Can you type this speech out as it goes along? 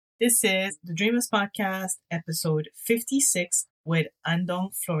This is the Dreamers Podcast, episode 56 with Andong,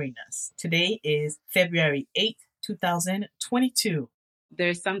 Florinas. Today is February 8th, 2022.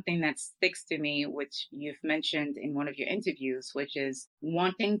 There's something that sticks to me, which you've mentioned in one of your interviews, which is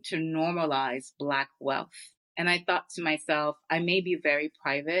wanting to normalize Black wealth. And I thought to myself, I may be very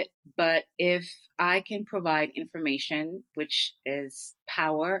private, but if I can provide information which is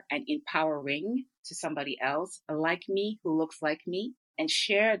power and empowering to somebody else like me, who looks like me, and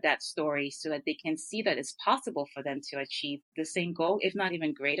share that story so that they can see that it's possible for them to achieve the same goal, if not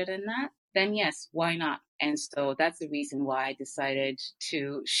even greater than that, then yes, why not? And so that's the reason why I decided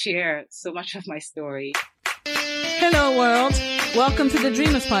to share so much of my story. Hello, world. Welcome to the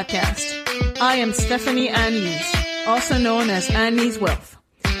Dreamers Podcast. I am Stephanie Annies, also known as Annie's Wealth.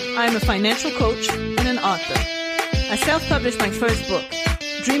 I'm a financial coach and an author. I self-published my first book,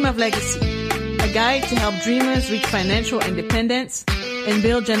 Dream of Legacy, a guide to help dreamers reach financial independence and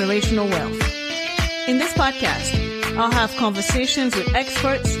build generational wealth. In this podcast, I'll have conversations with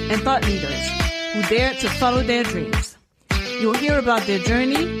experts and thought leaders who dare to follow their dreams. You'll hear about their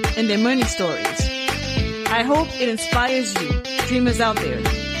journey and their money stories. I hope it inspires you, dreamers out there,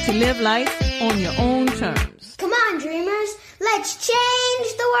 to live life on your own terms. Come on, dreamers, let's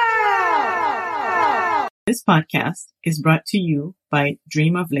change the world! This podcast is brought to you by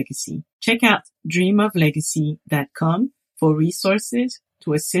Dream of Legacy. Check out dreamoflegacy.com for resources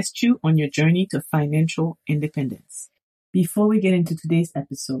to assist you on your journey to financial independence. Before we get into today's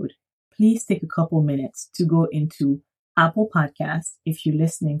episode, please take a couple minutes to go into Apple Podcasts if you're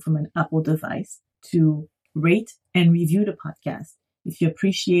listening from an Apple device to rate and review the podcast. If you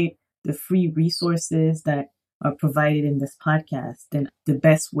appreciate the free resources that are provided in this podcast, then the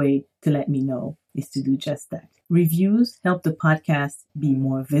best way to let me know is to do just that. Reviews help the podcast be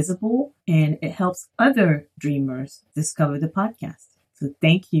more visible, and it helps other dreamers discover the podcast. So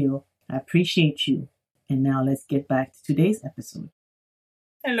thank you. I appreciate you. And now let's get back to today's episode.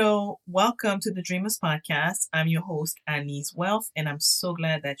 Hello, welcome to the Dreamers Podcast. I'm your host, Annie's Wealth, and I'm so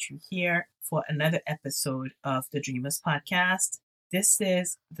glad that you're here for another episode of the Dreamers Podcast. This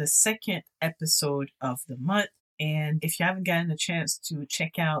is the second episode of the month, and if you haven't gotten a chance to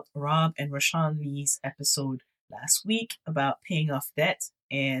check out Rob and Rashawn Lee's episode last week about paying off debt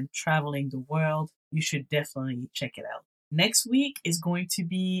and traveling the world, you should definitely check it out. Next week is going to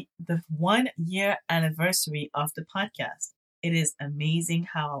be the 1-year anniversary of the podcast. It is amazing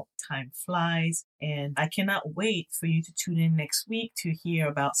how time flies, and I cannot wait for you to tune in next week to hear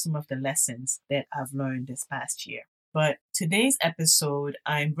about some of the lessons that I've learned this past year. But today's episode,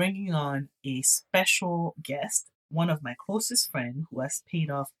 I'm bringing on a special guest, one of my closest friends who has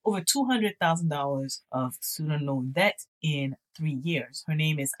paid off over $200,000 of student loan debt in 3 years. Her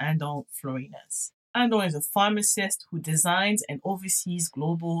name is Andong Florinas. Andong is a pharmacist who designs and oversees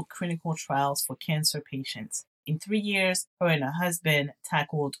global clinical trials for cancer patients. In 3 years, her and her husband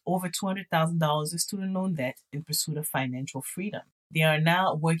tackled over $200,000 of student loan debt in pursuit of financial freedom. They are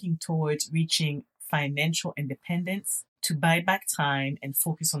now working towards reaching financial independence to buy back time and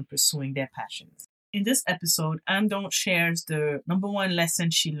focus on pursuing their passions. In this episode, Andong shares the number one lesson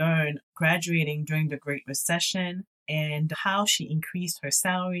she learned graduating during the Great Recession and how she increased her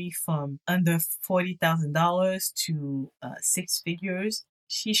salary from under $40,000 to 6 figures.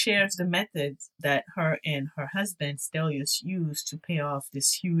 She shares the methods that her and her husband, Stelios, used to pay off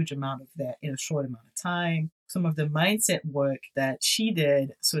this huge amount of debt in a short amount of time. Some of the mindset work that she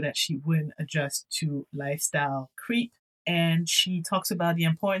did so that she wouldn't adjust to lifestyle creep. And she talks about the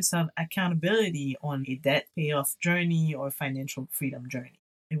importance of accountability on a debt payoff journey or financial freedom journey.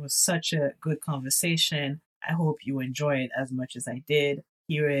 It was such a good conversation. I hope you enjoy it as much as I did.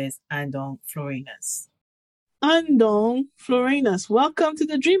 Here is Andong Florinas. Andong Florinas, welcome to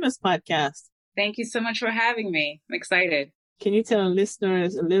the Dreamers Podcast. Thank you so much for having me. I'm excited. Can you tell our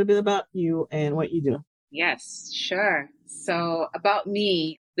listeners a little bit about you and what you do? Yes, sure. So about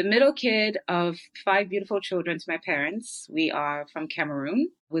me, the middle kid of 5 beautiful children to my parents. We are from Cameroon.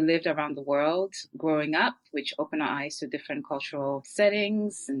 We lived around the world growing up, which opened our eyes to different cultural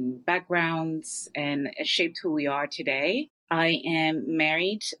settings and backgrounds, and it shaped who we are today. I am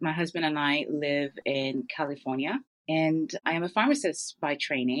married. My husband and I live in California, and I am a pharmacist by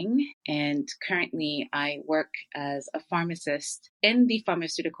training. And currently I work as a pharmacist in the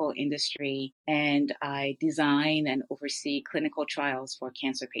pharmaceutical industry, and I design and oversee clinical trials for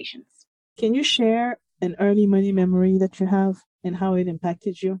cancer patients. Can you share an early money memory that you have and how it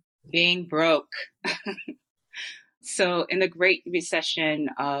impacted you? Being broke. So in the Great Recession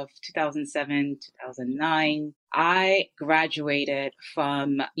of 2007, 2009, I graduated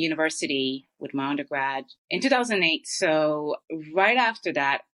from university with my undergrad in 2008. So right after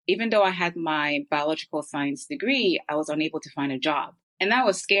that, Even though I had my biological science degree, I was unable to find a job. And that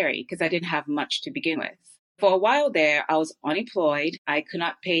was scary because I didn't have much to begin with. For a while there, I was unemployed. I could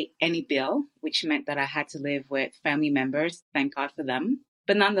not pay any bill, which meant that I had to live with family members. Thank God for them.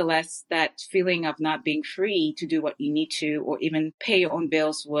 But nonetheless, that feeling of not being free to do what you need to or even pay your own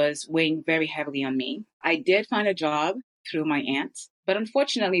bills was weighing very heavily on me. I did find a job through my aunt, but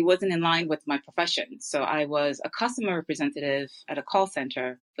unfortunately it wasn't in line with my profession. So I was a customer representative at a call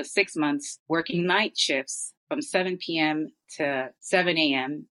center for 6 months, working night shifts from 7 p.m. to 7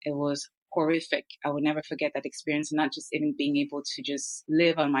 a.m. It was horrific. I would never forget that experience, not just even being able to just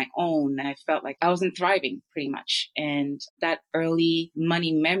live on my own. And I felt like I wasn't thriving pretty much. And that early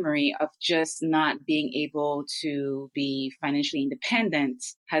money memory of just not being able to be financially independent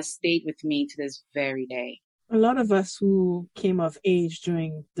has stayed with me to this very day. A lot of us who came of age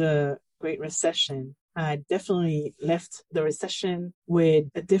during the Great Recession definitely left the recession with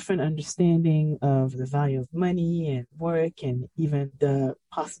a different understanding of the value of money and work, and even the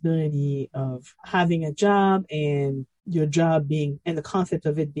possibility of having a job and your job being, and the concept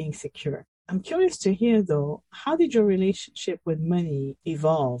of it being secure. I'm curious to hear though, how did your relationship with money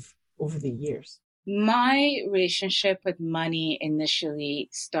evolve over the years? My relationship with money initially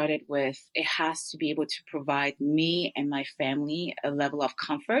started with it has to be able to provide me and my family a level of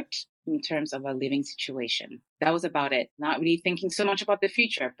comfort in terms of our living situation. That was about it. Not really thinking so much about the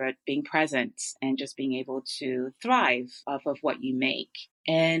future, but being present and just being able to thrive off of what you make.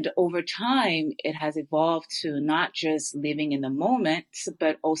 And over time, it has evolved to not just living in the moment,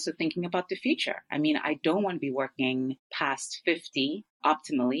 but also thinking about the future. I mean, I don't want to be working past 50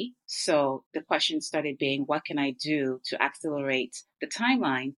 optimally. So the question started being, what can I do to accelerate the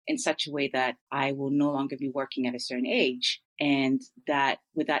timeline in such a way that I will no longer be working at a certain age? And that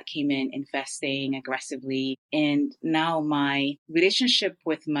with that came in investing aggressively. And now my relationship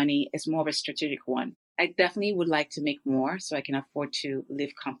with money is more of a strategic one. I definitely would like to make more so I can afford to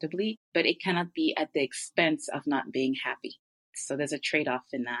live comfortably, but it cannot be at the expense of not being happy. So there's a trade-off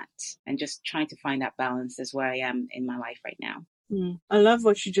in that. And just trying to find that balance is where I am in my life right now. I love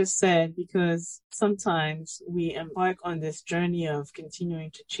what you just said, because sometimes we embark on this journey of continuing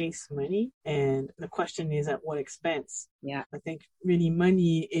to chase money, and the question is, at what expense? Yeah. I think really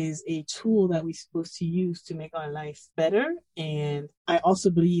money is a tool that we're supposed to use to make our life better. And I also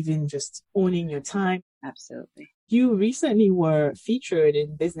believe in just owning your time. Absolutely. You recently were featured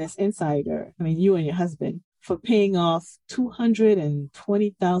in Business Insider. I mean, you and your husband, for paying off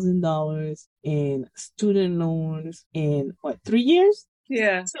 $220,000 in student loans in 3 years?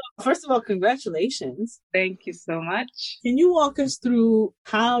 Yeah. So first of all, congratulations. Thank you so much. Can you walk us through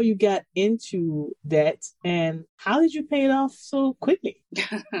how you got into debt and how did you pay it off so quickly?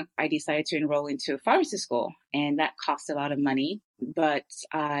 I decided to enroll into pharmacy school, and that cost a lot of money. But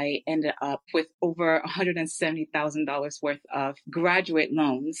I ended up with over $170,000 worth of graduate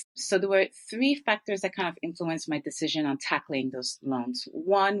loans. So there were 3 factors that kind of influenced my decision on tackling those loans.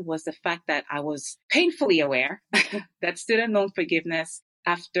 One was the fact that I was painfully aware that student loan forgiveness,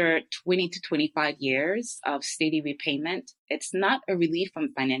 after 20 to 25 years of steady repayment, it's not a relief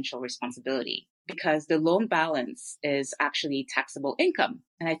from financial responsibility, because the loan balance is actually taxable income.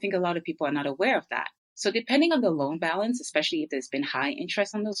 And I think a lot of people are not aware of that. So depending on the loan balance, especially if there's been high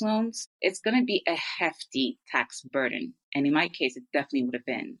interest on those loans, it's going to be a hefty tax burden. And in my case, it definitely would have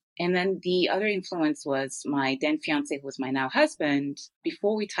been. And then the other influence was my then fiance, who was my now husband.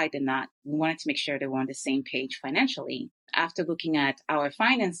 Before we tied the knot, we wanted to make sure they were on the same page financially. After looking at our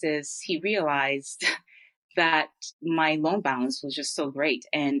finances, he realized that my loan balance was just so great.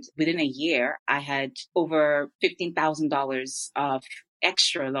 And within a year, I had over $15,000 of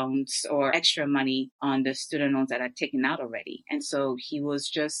extra loans or extra money on the student loans that I'd taken out already. And so he was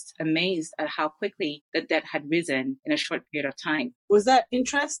just amazed at how quickly the debt had risen in a short period of time. Was that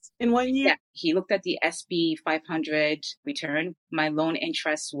interest in 1 year? Yeah. He looked at the SB 500 return. My loan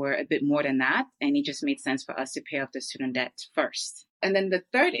interests were a bit more than that. And it just made sense for us to pay off the student debt first. And then the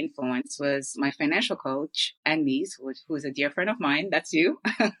third influence was my financial coach, Annalise, who is a dear friend of mine. That's you.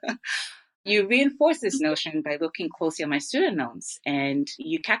 You reinforce this notion by looking closely at my student loans, and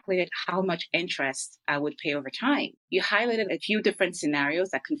you calculated how much interest I would pay over time. You highlighted a few different scenarios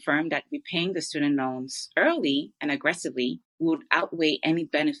that confirmed that repaying the student loans early and aggressively would outweigh any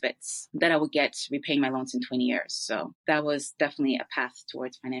benefits that I would get repaying my loans in 20 years. So that was definitely a path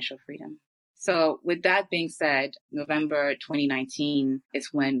towards financial freedom. So with that being said, November 2019 is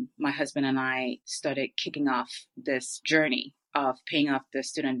when my husband and I started kicking off this journey of paying off the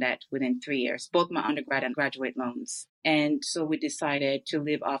student debt within 3 years, both my undergrad and graduate loans. And so we decided to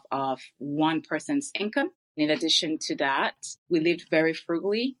live off of one person's income In addition to that, we lived very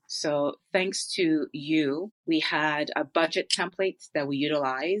frugally. So thanks to you, we had a budget template that we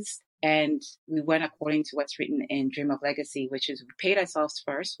utilized. And we went according to what's written in Dream of Legacy, which is we paid ourselves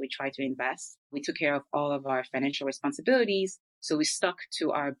first. We tried to invest. We took care of all of our financial responsibilities. So we stuck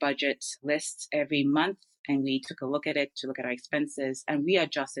to our budget lists every month and we took a look at it to look at our expenses and we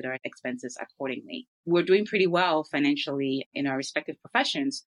adjusted our expenses accordingly. We're doing pretty well financially in our respective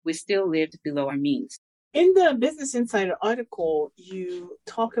professions. We still lived below our means. In the Business Insider article, you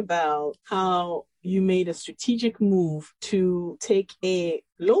talk about how you made a strategic move to take a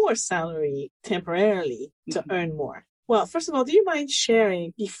lower salary temporarily to earn more. Well, first of all, do you mind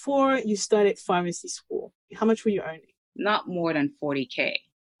sharing, before you started pharmacy school, how much were you earning? Not more than 40K.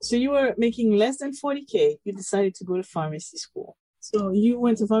 So you were making less than 40K. You decided to go to pharmacy school. So you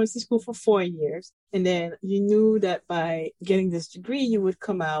went to pharmacy school for 4 years, and then you knew that by getting this degree, you would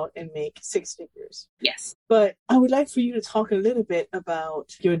come out and make 6 figures. Yes. But I would like for you to talk a little bit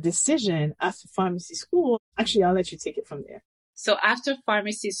about your decision after pharmacy school. Actually, I'll let you take it from there. So after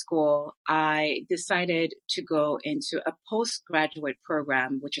pharmacy school, I decided to go into a postgraduate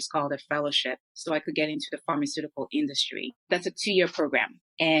program, which is called a fellowship, so I could get into the pharmaceutical industry. That's a 2-year program.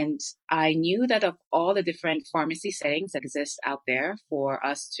 And I knew that of all the different pharmacy settings that exist out there for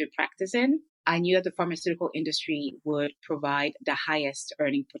us to practice in, I knew that the pharmaceutical industry would provide the highest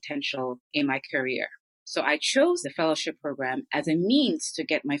earning potential in my career. So I chose the fellowship program as a means to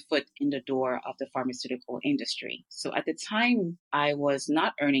get my foot in the door of the pharmaceutical industry. So at the time, I was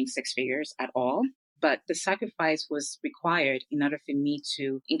not earning 6 figures at all, but the sacrifice was required in order for me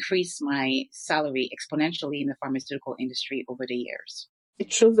to increase my salary exponentially in the pharmaceutical industry over the years.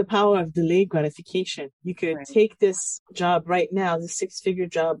 It shows the power of delayed gratification. You could Right. take this job right now, the 6-figure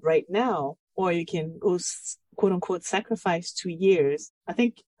job right now, or you can go, quote unquote, sacrifice 2 years. I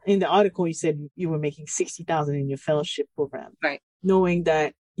think in the article, you said you were making $60,000 in your fellowship program, Right. knowing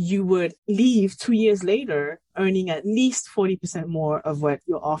that you would leave 2 years later earning at least 40% more of what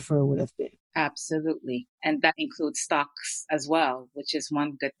your offer would have been. Absolutely. And that includes stocks as well, which is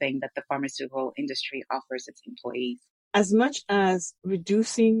one good thing that the pharmaceutical industry offers its employees. As much as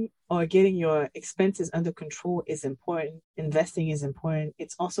reducing or getting your expenses under control is important, investing is important,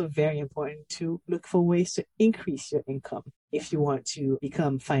 it's also very important to look for ways to increase your income if you want to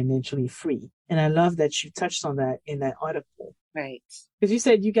become financially free. And I love that you touched on that in that article. Right. Because you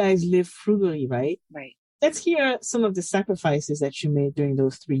said you guys live frugally, right? Right. Let's hear some of the sacrifices that you made during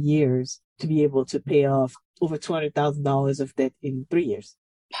those 3 years to be able to pay off over $200,000 of debt in 3 years.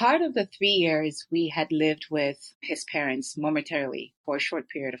 Part of the 3 years, we had lived with his parents momentarily for a short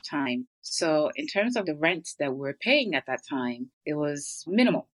period of time. So in terms of the rent that we were paying at that time, it was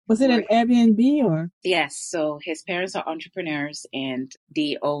minimal. Was it an Airbnb or? Yes. So his parents are entrepreneurs and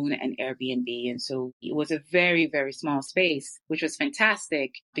they own an Airbnb. And so it was a very, very small space, which was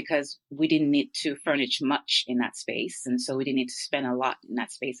fantastic because we didn't need to furnish much in that space. And so we didn't need to spend a lot in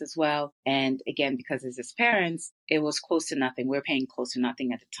that space as well. And again, because it's his parents, it was close to nothing. We were paying close to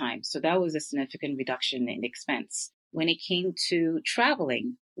nothing at the time. So that was a significant reduction in expense. When it came to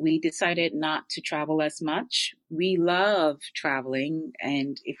traveling, we decided not to travel as much. We love traveling,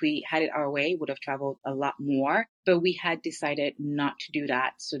 and if we had it our way, would have traveled a lot more. But we had decided not to do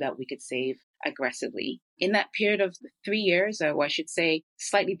that so that we could save aggressively. In that period of 3 years, or I should say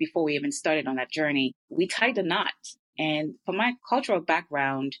slightly before we even started on that journey, we tied the knot. And for my cultural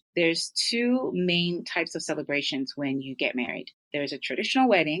background, there's 2 main types of celebrations when you get married. There's a traditional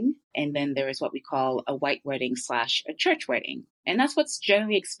wedding, and then there is what we call a white wedding / a church wedding. And that's what's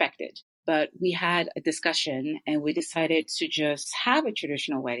generally expected. But we had a discussion and we decided to just have a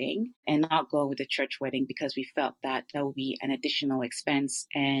traditional wedding and not go with a church wedding because we felt that that would be an additional expense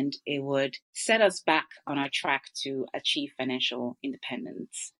and it would set us back on our track to achieve financial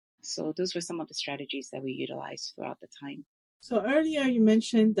independence. So those were some of the strategies that we utilized throughout the time. So earlier you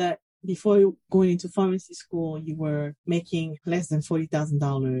mentioned that before going into pharmacy school, you were making less than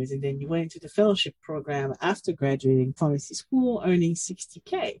 $40,000, and then you went into the fellowship program after graduating pharmacy school, earning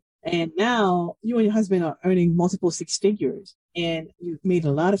 $60K. And now you and your husband are earning multiple 6 figures, and you've made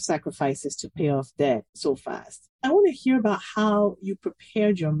a lot of sacrifices to pay off debt so fast. I want to hear about how you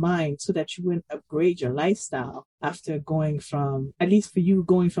prepared your mind so that you wouldn't upgrade your lifestyle after going from, at least for you,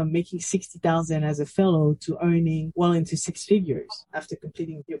 going from making $60,000 as a fellow to earning well into 6 figures after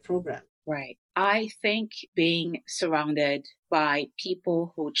completing your program. Right. I think being surrounded by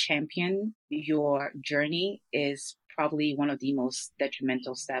people who champion your journey is probably one of the most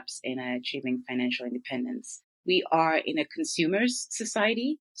detrimental steps in achieving financial independence. We are in a consumer's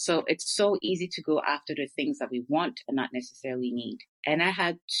society, So it's so easy to go after the things that we want and not necessarily need. And I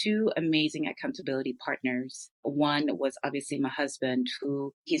had two amazing accountability partners. One was obviously my husband,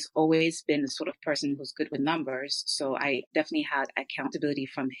 who he's always been the sort of person who's good with numbers. So I definitely had accountability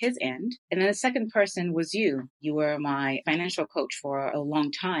from his end. And then the second person was you. You were my financial coach for a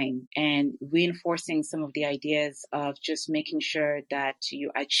long time and reinforcing some of the ideas of just making sure that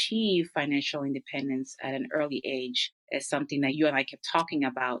you achieve financial independence at an early age is something that you and I kept talking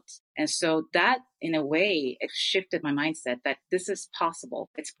about. And so that, in a way, it shifted my mindset that this is possible.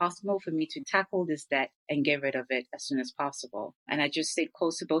 It's possible for me to tackle this debt and get rid of it as soon as possible. And I just stayed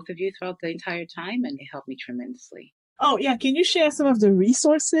close to both of you throughout the entire time, and it helped me tremendously. Oh, yeah. Can you share some of the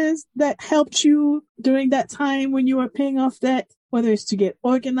resources that helped you during that time when you were paying off debt, whether it's to get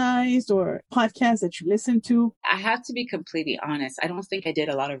organized or podcasts that you listened to? I have to be completely honest. I don't think I did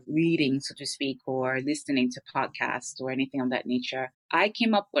a lot of reading, so to speak, or listening to podcasts or anything of that nature. I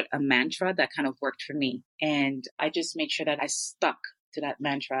came up with a mantra that kind of worked for me. And I just made sure that I stuck to that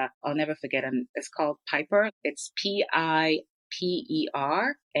mantra. I'll never forget it. It's called PIPER. It's PIPER.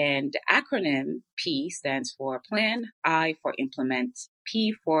 And the acronym P stands for plan, I for implement,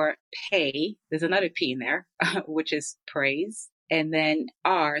 P for pay. There's another P in there, which is praise. And then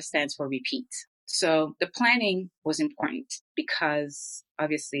R stands for repeat. So the planning was important because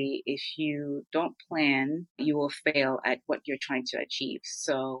obviously if you don't plan, you will fail at what you're trying to achieve.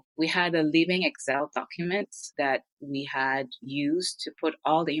 So we had a living Excel document that we had used to put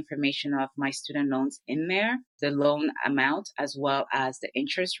all the information of my student loans in there, the loan amount, as well as the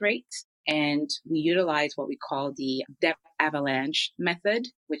interest rate. And we utilize what we call the debt avalanche method,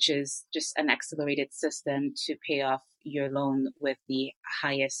 which is just an accelerated system to pay off your loan with the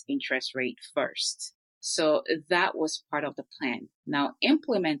highest interest rate first. So that was part of the plan. Now,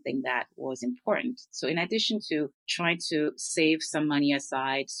 implementing that was important. So in addition to trying to save some money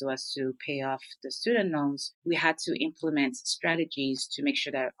aside so as to pay off the student loans, we had to implement strategies to make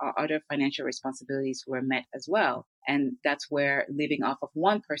sure that our other financial responsibilities were met as well. And that's where living off of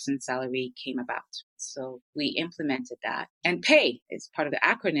one person's salary came about. So we implemented that. And pay is part of the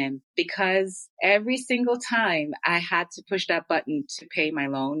acronym because every single time I had to push that button to pay my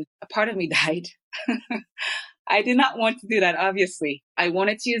loan, a part of me died. I did not want to do that, obviously. I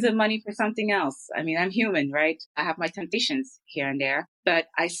wanted to use the money for something else. I mean, I'm human, right? I have my temptations here and there, but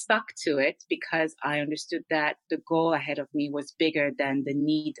I stuck to it because I understood that the goal ahead of me was bigger than the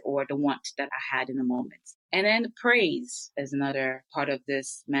need or the want that I had in the moment. And then praise is another part of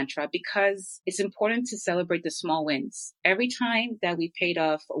this mantra because it's important to celebrate the small wins. Every time that we paid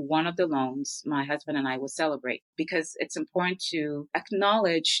off one of the loans, my husband and I would celebrate because it's important to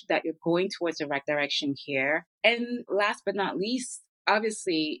acknowledge that you're going towards the right direction here. And last but not least,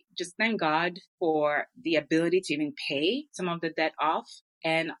 obviously, just thank God for the ability to even pay some of the debt off.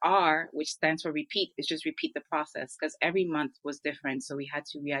 And R, which stands for repeat, is just repeat the process because every month was different. So we had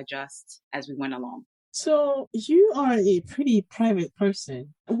to readjust as we went along. So you are a pretty private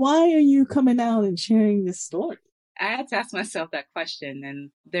person. Why are you coming out and sharing this story? I had to ask myself that question.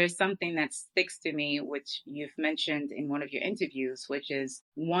 And there's something that sticks to me, which you've mentioned in one of your interviews, which is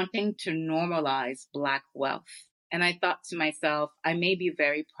wanting to normalize Black wealth. And I thought to myself, I may be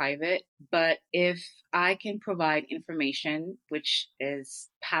very private, but if I can provide information, which is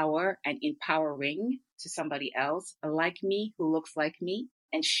power and empowering to somebody else like me, who looks like me,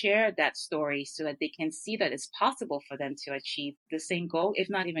 and share that story so that they can see that it's possible for them to achieve the same goal, if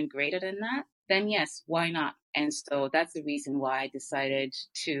not even greater than that, then yes, why not? And so that's the reason why I decided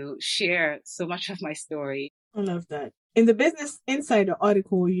to share so much of my story. I love that. In the Business Insider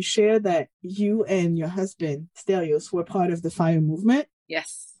article, you share that you and your husband, Stelios, were part of the FIRE movement.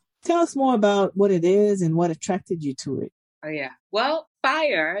 Yes. Tell us more about what it is and what attracted you to it. Oh, yeah. Well,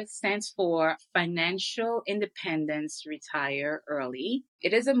 FIRE stands for Financial Independence Retire Early.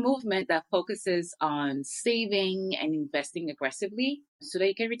 It is a movement that focuses on saving and investing aggressively so that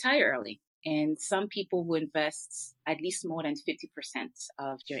you can retire early. And some people will invest at least more than 50%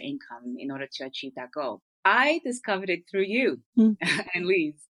 of your income in order to achieve that goal. I discovered it through you and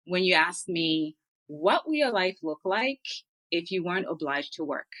Liz when you asked me, what will your life look like if you weren't obliged to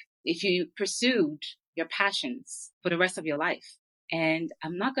work, if you pursued your passions for the rest of your life? And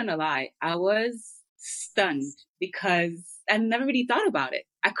I'm not going to lie, I was stunned because I never really thought about it.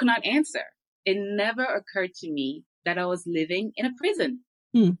 I could not answer. It never occurred to me that I was living in a prison.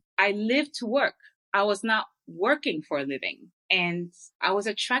 I lived to work. I was not working for a living. And I was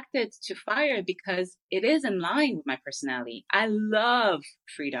attracted to FIRE because it is in line with my personality. I love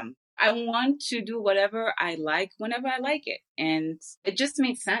freedom. I want to do whatever I like whenever I like it. And it just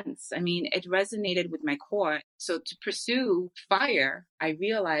made sense. I mean, it resonated with my core. So to pursue fire, I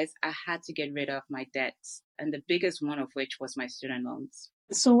realized I had to get rid of my debts, and the biggest one of which was my student loans.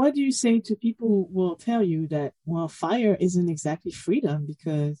 So what do you say to people who will tell you that, well, fire isn't exactly freedom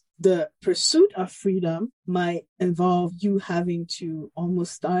because the pursuit of freedom might involve you having to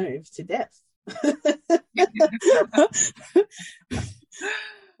almost starve to death?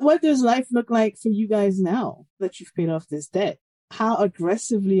 What does life look like for you guys now that you've paid off this debt? How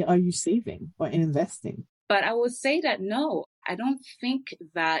aggressively are you saving or investing? But I would say that no, I don't think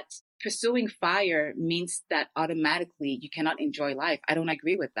that pursuing fire means that automatically you cannot enjoy life. I don't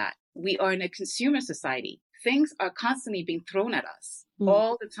agree with that. We are in a consumer society. Things are constantly being thrown at us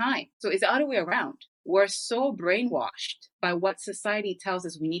all the time. So it's the other way around. We're so brainwashed by what society tells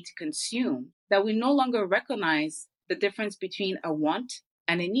us we need to consume that we no longer recognize the difference between a want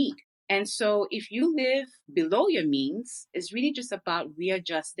and a need. And so if you live below your means, it's really just about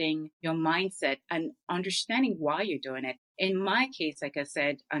readjusting your mindset and understanding why you're doing it. In my case, like I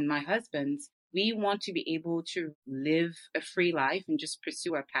said, and my husband's, we want to be able to live a free life and just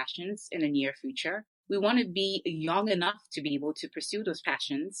pursue our passions in the near future. We want to be young enough to be able to pursue those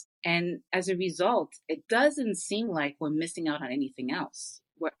passions. And as a result, it doesn't seem like we're missing out on anything else.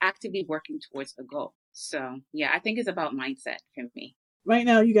 We're actively working towards a goal. So yeah, I think it's about mindset for me. Right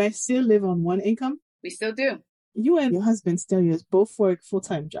now, you guys still live on one income? We still do. You and your husband, Stelios, both work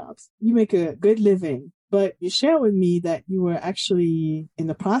full-time jobs. You make a good living, but you share with me that you were actually in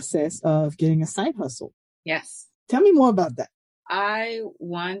the process of getting a side hustle. Yes. Tell me more about that. I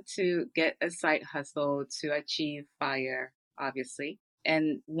want to get a side hustle to achieve fire, obviously.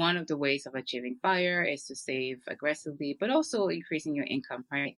 And one of the ways of achieving fire is to save aggressively, but also increasing your income,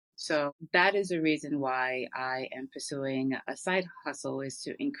 right? So that is the reason why I am pursuing a side hustle, is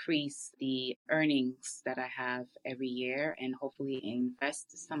to increase the earnings that I have every year and hopefully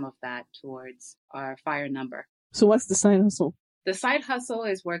invest some of that towards our fire number. So what's the side hustle? The side hustle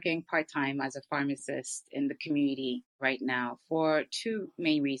is working part-time as a pharmacist in the community right now for two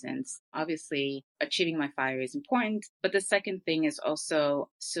main reasons. Obviously, achieving my fire is important, but the second thing is also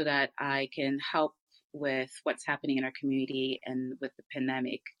so that I can help with what's happening in our community and with the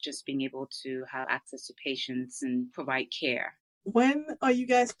pandemic, just being able to have access to patients and provide care. When are you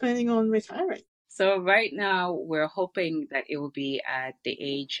guys planning on retiring? So right now, we're hoping that it will be at the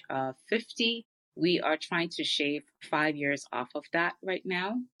age of 50. We are trying to shave 5 years off of that right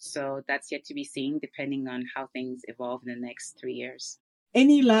now. So that's yet to be seen, depending on how things evolve in the next 3 years.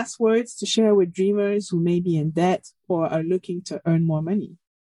 Any last words to share with dreamers who may be in debt or are looking to earn more money?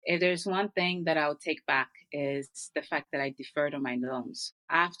 If there's one thing that I'll take back is the fact that I deferred on my loans.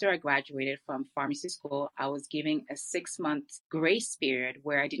 After I graduated from pharmacy school, I was given a 6-month grace period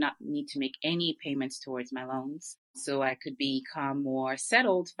where I did not need to make any payments towards my loans. So I could become more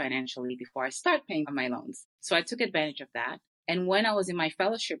settled financially before I start paying on my loans. So I took advantage of that. And when I was in my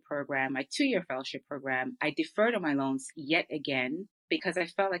fellowship program, my 2-year fellowship program, I deferred on my loans yet again because I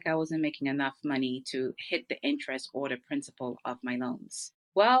felt like I wasn't making enough money to hit the interest or the principal of my loans.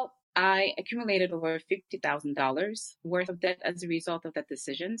 Well, I accumulated over $50,000 worth of debt as a result of that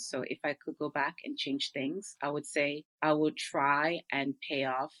decision. So if I could go back and change things, I would say I would try and pay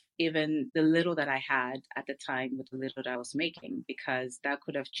off even the little that I had at the time with the little that I was making, because that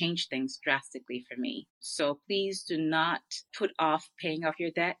could have changed things drastically for me. So please do not put off paying off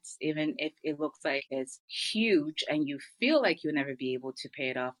your debts, even if it looks like it's huge and you feel like you'll never be able to pay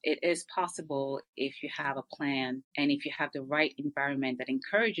it off. It is possible if you have a plan and if you have the right environment that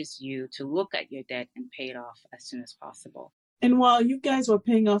encourages you to look at your debt and pay it off as soon as possible. And while you guys were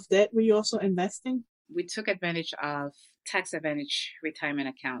paying off debt, were you also investing? We took advantage of tax advantage retirement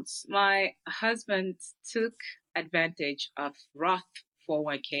accounts. My husband took advantage of Roth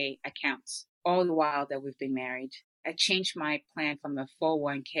 401k accounts all the while that we've been married. I changed my plan from a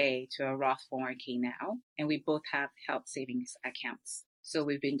 401k to a Roth 401k now, and we both have health savings accounts. So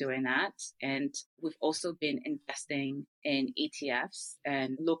we've been doing that. And we've also been investing in ETFs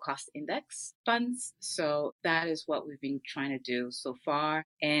and low cost index funds. So that is what we've been trying to do so far.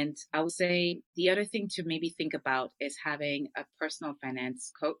 And I would say the other thing to maybe think about is having a personal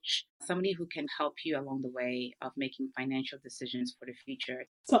finance coach, somebody who can help you along the way of making financial decisions for the future.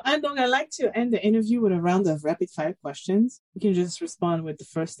 So Andong, I'd like to end the interview with a round of rapid fire questions. You can just respond with the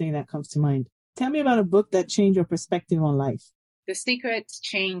first thing that comes to mind. Tell me about a book that changed your perspective on life. The Secret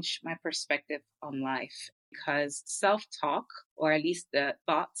changed my perspective on life because self-talk, or at least the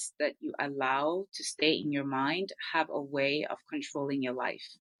thoughts that you allow to stay in your mind, have a way of controlling your life.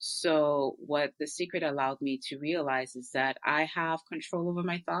 So what the secret allowed me to realize is that I have control over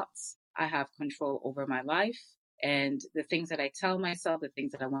my thoughts. I have control over my life. And the things that I tell myself, the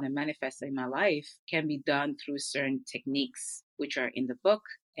things that I want to manifest in my life can be done through certain techniques, which are in the book.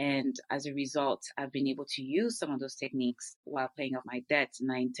 And as a result, I've been able to use some of those techniques while paying off my debt.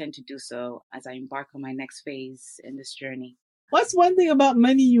 And I intend to do so as I embark on my next phase in this journey. What's one thing about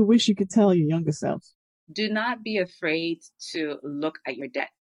money you wish you could tell your younger self? Do not be afraid to look at your debt.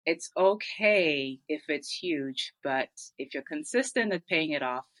 It's okay if it's huge, but if you're consistent at paying it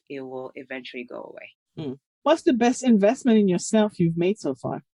off, it will eventually go away. What's the best investment in yourself you've made so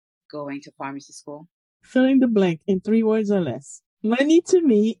far? Going to pharmacy school. Fill in the blank in 3 words or less. Money to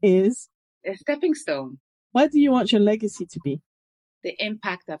me is... A stepping stone. What do you want your legacy to be? The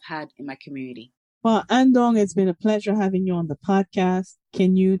impact I've had in my community. Well, Andong, it's been a pleasure having you on the podcast.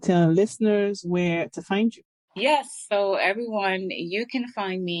 Can you tell listeners where to find you? Yes. So everyone, you can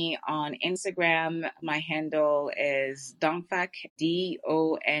find me on Instagram. My handle is Dongfac, DONGFAC.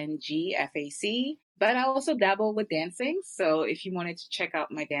 But I also dabble with dancing. So if you wanted to check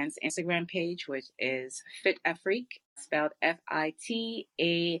out my dance Instagram page, which is FitAfrique, spelled FITAFRIQ,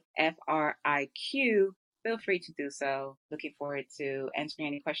 feel free to do so. Looking forward to answering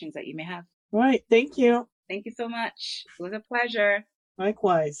any questions that you may have. All right. Thank you. Thank you so much. It was a pleasure.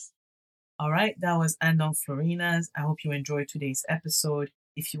 Likewise. All right, that was Andong Florinas. I hope you enjoyed today's episode.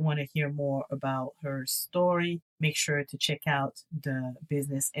 If you want to hear more about her story, make sure to check out the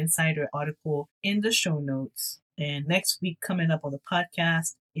Business Insider article in the show notes. And next week, coming up on the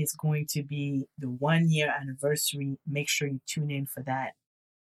podcast, is going to be the 1-year anniversary. Make sure you tune in for that.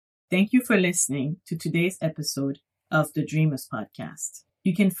 Thank you for listening to today's episode of the Dreamers Podcast.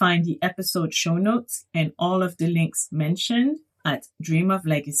 You can find the episode show notes and all of the links mentioned at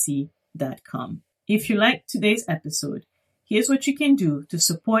dreamoflegacy.com. If you liked today's episode, here's what you can do to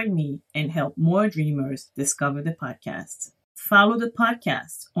support me and help more dreamers discover the podcast. Follow the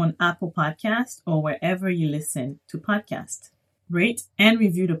podcast on Apple Podcasts or wherever you listen to podcasts. Rate and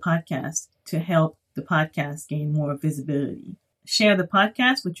review the podcast to help the podcast gain more visibility. Share the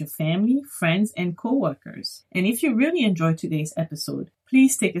podcast with your family, friends, and coworkers. And if you really enjoyed today's episode,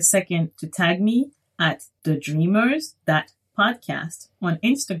 please take a second to tag me at thedreamers.podcast on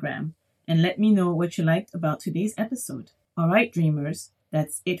Instagram and let me know what you liked about today's episode. All right, dreamers,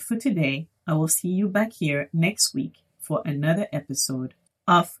 that's it for today. I will see you back here next week for another episode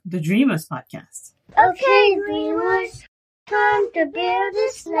of the Dreamers Podcast. Okay, dreamers, time to build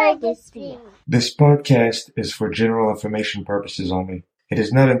this legacy. This podcast is for general information purposes only. It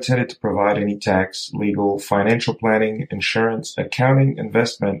is not intended to provide any tax, legal, financial planning, insurance, accounting,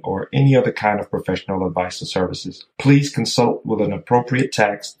 investment, or any other kind of professional advice or services. Please consult with an appropriate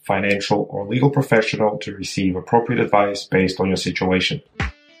tax, financial, or legal professional to receive appropriate advice based on your situation.